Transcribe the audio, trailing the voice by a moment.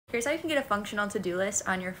Here's how you can get a functional to-do list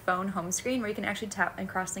on your phone home screen where you can actually tap and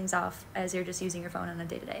cross things off as you're just using your phone on a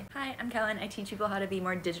day-to-day. Hi, I'm Kellen. I teach people how to be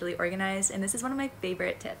more digitally organized, and this is one of my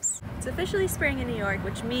favorite tips. It's officially spring in New York,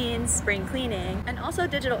 which means spring cleaning and also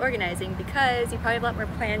digital organizing, because you probably have a lot more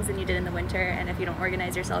plans than you did in the winter, and if you don't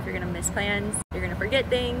organize yourself, you're gonna miss plans, you're gonna forget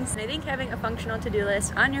things. And I think having a functional to-do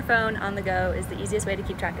list on your phone on the go is the easiest way to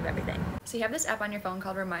keep track of everything. So you have this app on your phone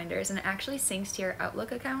called Reminders, and it actually syncs to your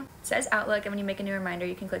Outlook account. It says Outlook, and when you make a new reminder,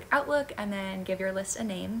 you can click Outlook and then give your list a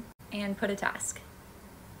name and put a task.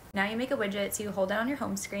 Now you make a widget, so you hold down on your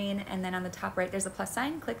home screen, and then on the top right there's a plus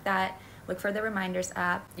sign. Click that, look for the Reminders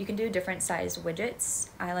app. You can do different sized widgets.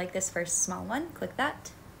 I like this first small one. Click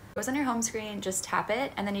that. It goes on your home screen, just tap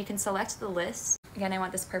it, and then you can select the list. Again, I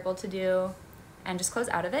want this purple to do, and just close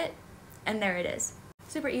out of it, and there it is.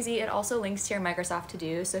 Super easy. It also links to your Microsoft To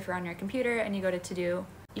Do, so if you're on your computer and you go to To Do,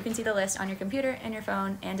 you can see the list on your computer and your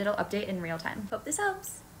phone, and it'll update in real time. Hope this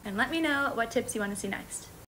helps, and let me know what tips you want to see next.